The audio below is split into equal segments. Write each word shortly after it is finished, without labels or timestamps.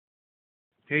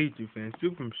Hey, two fans,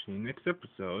 Super Machine. Next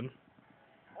episode.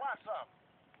 Blossom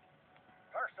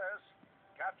versus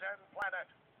Captain Planet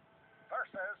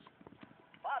versus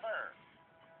Father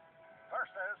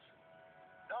versus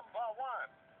number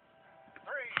one.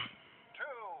 3, 2,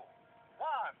 1,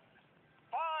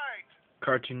 fight!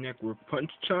 Cartoon Network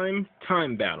Punch Time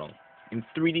Battle in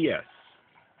 3DS.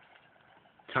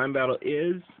 Time Battle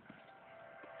is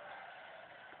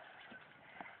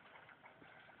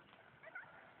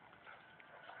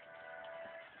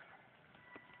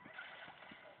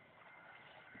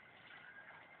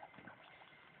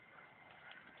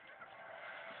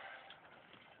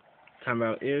Time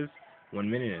Battle is 1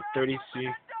 minute and 30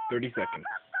 seconds.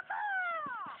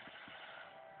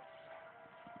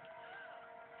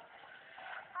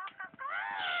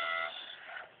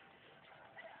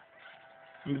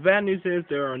 The bad news is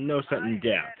there are no sudden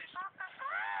deaths.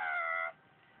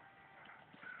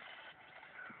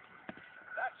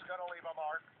 That's gonna leave a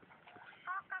mark.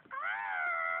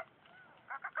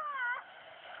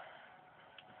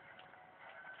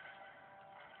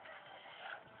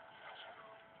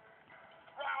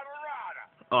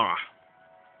 Ah.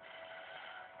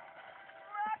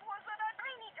 That wasn't a...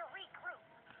 I need to regroup.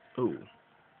 Ooh.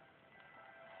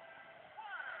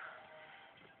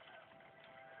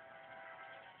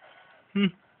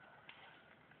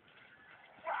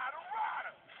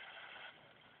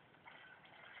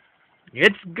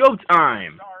 It's go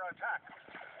time! Star attack.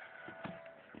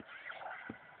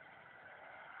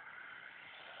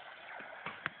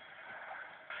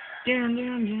 Down.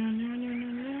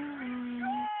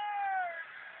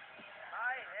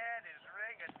 My head is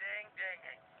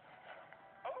ring-a-ding-dinging.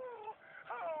 Oh,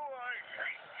 I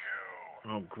hate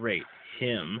you. Oh, great.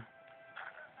 Him.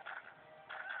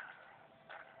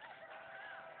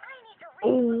 I need to regroup.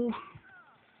 Oh!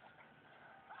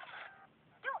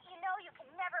 Don't you know you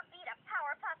can never beat a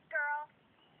Powerpuff Girl?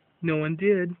 No one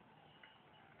did.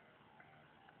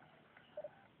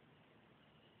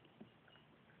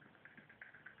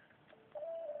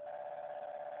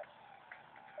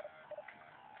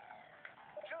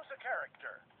 Choose a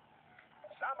character.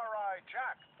 Samurai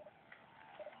Jack.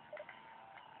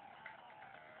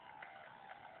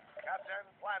 Captain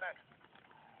Planet.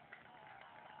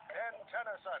 Ben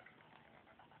Tennyson.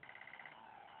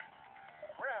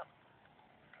 Grim.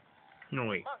 No,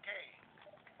 wait. Monkey.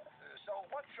 So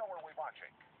what show are we watching?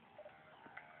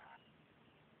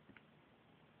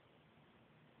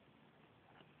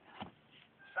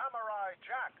 Samurai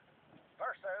Jack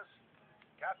versus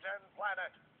Captain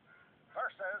Planet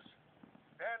versus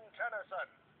Ben Tennyson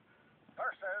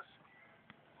versus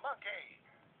Monkey.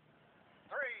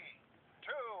 3,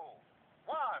 2,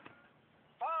 1,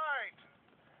 fight!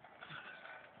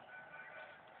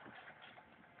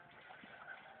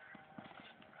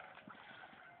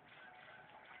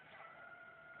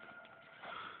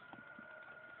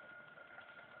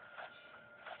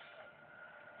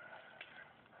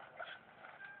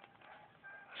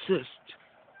 Assist.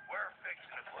 We're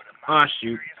fixing to put a Ah,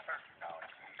 shoot. serious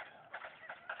personality.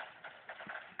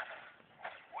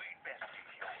 We'd best be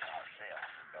showing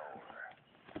ourselves the door.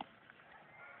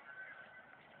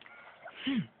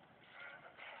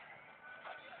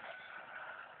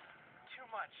 Too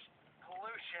much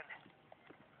pollution.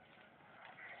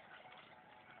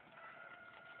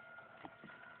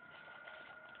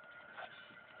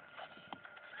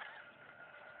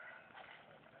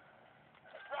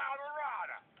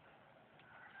 Rada.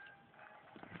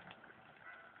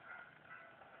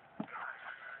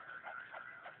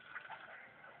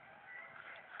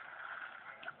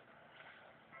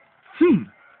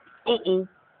 Uh-oh.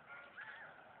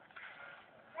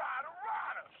 Rada.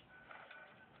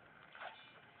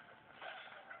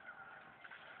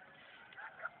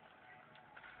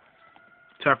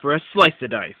 Time for a slice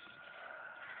of dice.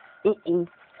 Uh-oh.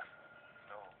 Get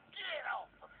off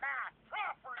of my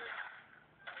property.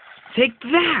 Take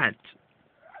that!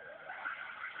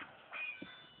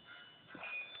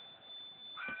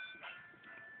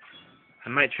 I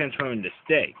might transform into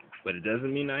steak, but it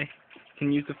doesn't mean I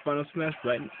can use the final smash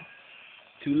button.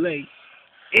 Too late.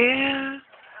 Yeah! I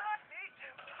need to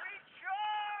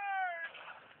recharge.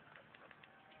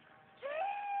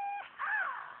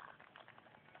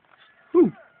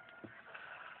 Whew.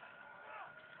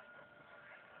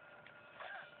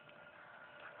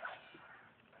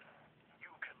 You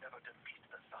can never defeat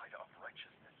the side of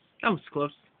righteousness. That was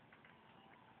close.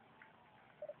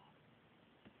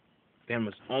 Dan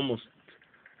was almost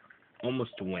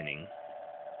winning.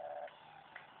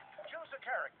 Choose a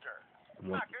character.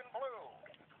 Black and blue.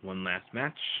 One last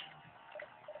match.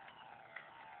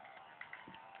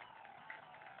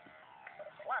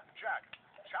 Flapjack.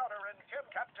 Chowder and Kim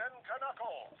Captain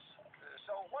Knuckle.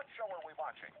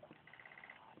 watching.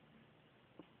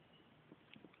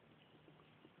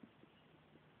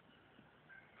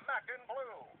 Mac and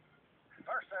Bloo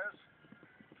versus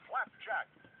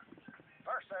Flapjack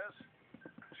versus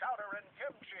Chowder and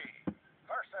Kimchi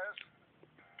versus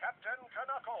Captain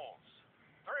Knuckles.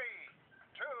 3,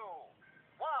 2,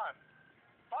 1,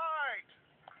 fight!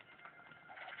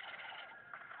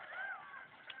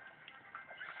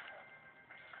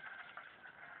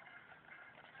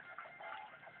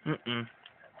 Mm-mm.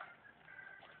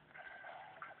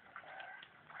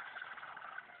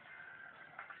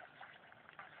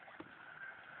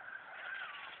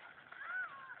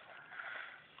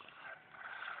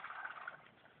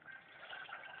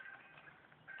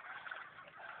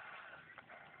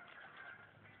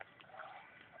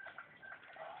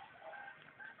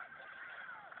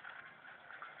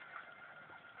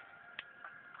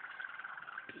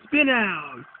 Spin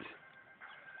out!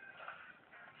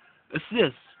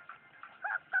 Assist!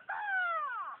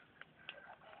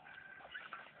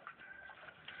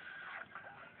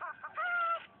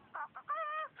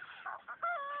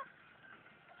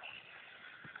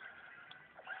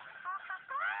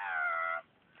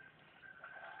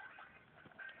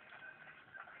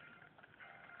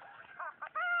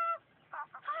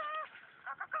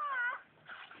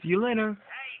 See you later. Hey,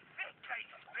 Vic, I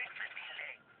splintered me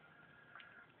leg.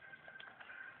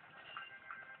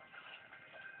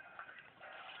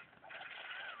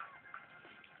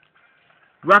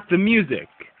 Rock the music.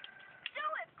 Do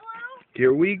it, Bloo!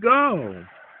 Here we go.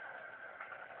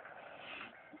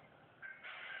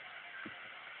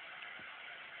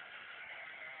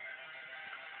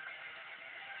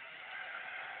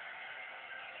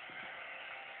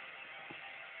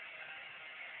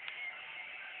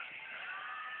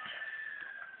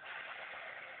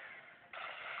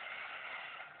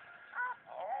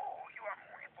 Oh, you are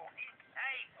muy bonito.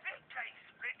 Hey, Vic, I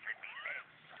splintered me leg.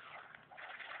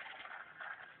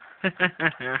 Hey,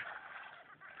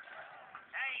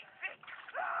 Vic.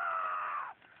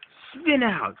 Spin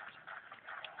out.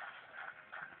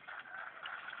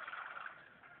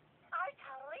 I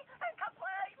totally and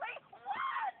completely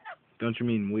won! Don't you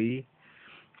mean we?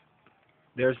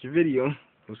 There's the video.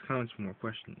 Let's comment some more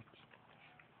questions.